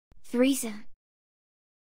Threesome.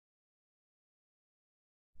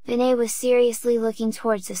 Vinay was seriously looking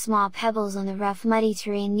towards the small pebbles on the rough muddy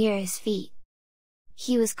terrain near his feet.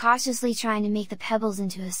 He was cautiously trying to make the pebbles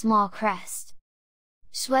into a small crest.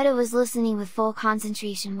 Shweta was listening with full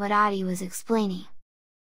concentration what Adi was explaining.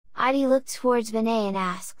 Adi looked towards Vinay and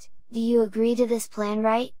asked, "Do you agree to this plan,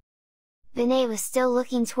 right?" Vinay was still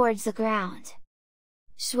looking towards the ground.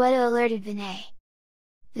 Shweta alerted Vinay.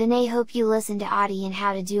 "Vinay, hope you listen to Adi and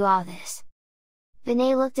how to do all this."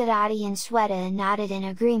 Vinay looked at Adi and Shweta and nodded in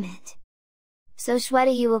agreement. "So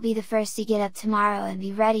Shweta, you will be the first to get up tomorrow and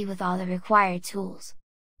be ready with all the required tools.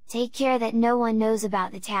 Take care that no one knows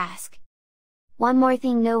about the task. One more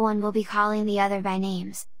thing, no one will be calling the other by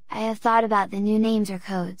names. I have thought about the new names or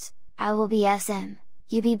codes. I will be SM,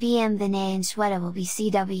 you be BM, Vinay and Shweta will be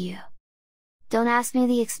CW. Don't ask me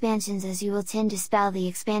the expansions as you will tend to spell the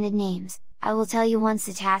expanded names, I will tell you once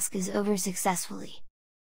the task is over successfully."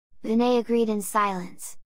 Vinay agreed in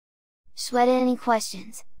silence. "Shweta, any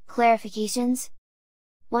questions, clarifications?"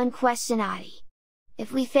 "One question, Adi.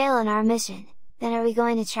 If we fail in our mission, then are we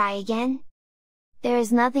going to try again?" "There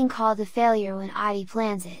is nothing called a failure when Adi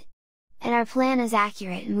plans it. And our plan is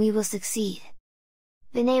accurate and we will succeed."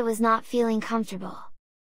 Vinay was not feeling comfortable.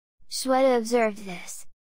 Shweta observed this.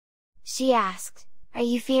 She asked, "Are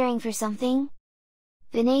you fearing for something?"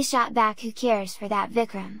 Vinay shot back, "Who cares for that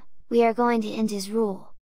Vikram, we are going to end his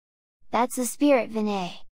rule." "That's the spirit,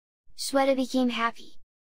 Vinay." Shweta became happy.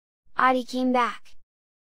 Adi came back.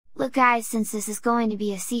 "Look guys, since this is going to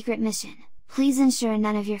be a secret mission, please ensure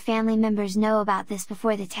none of your family members know about this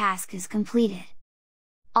before the task is completed."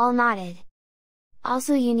 All nodded.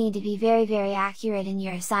 "Also, you need to be very accurate in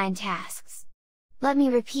your assigned tasks. Let me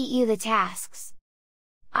repeat you the tasks."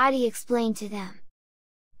 Adi explained to them.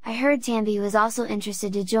 "I heard Tambi was also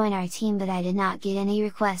interested to join our team, but I did not get any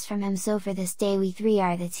requests from him, so for this day we three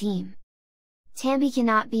are the team. Tambi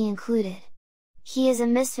cannot be included. He is a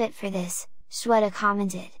misfit for this," Shweta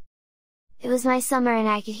commented. "It was my summer and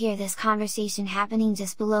I could hear this conversation happening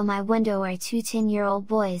just below my window where two 10-year-old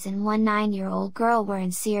boys and one 9-year-old girl were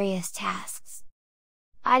in serious tasks."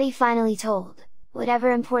 Adi finally told,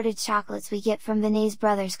 "Whatever imported chocolates we get from Vinay's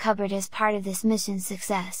brother's cupboard as part of this mission's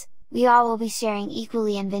success, we all will be sharing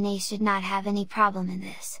equally and Vinay should not have any problem in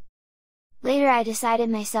this." Later I decided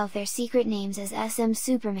myself their secret names as SM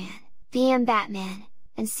Superman, BM Batman,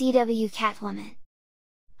 and CW Catwoman.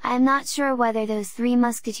 I am not sure whether those three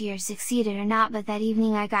musketeers succeeded or not, but that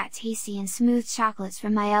evening I got tasty and smooth chocolates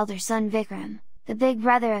from my elder son Vikram, the big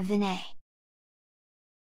brother of Vinay.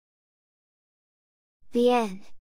 The end.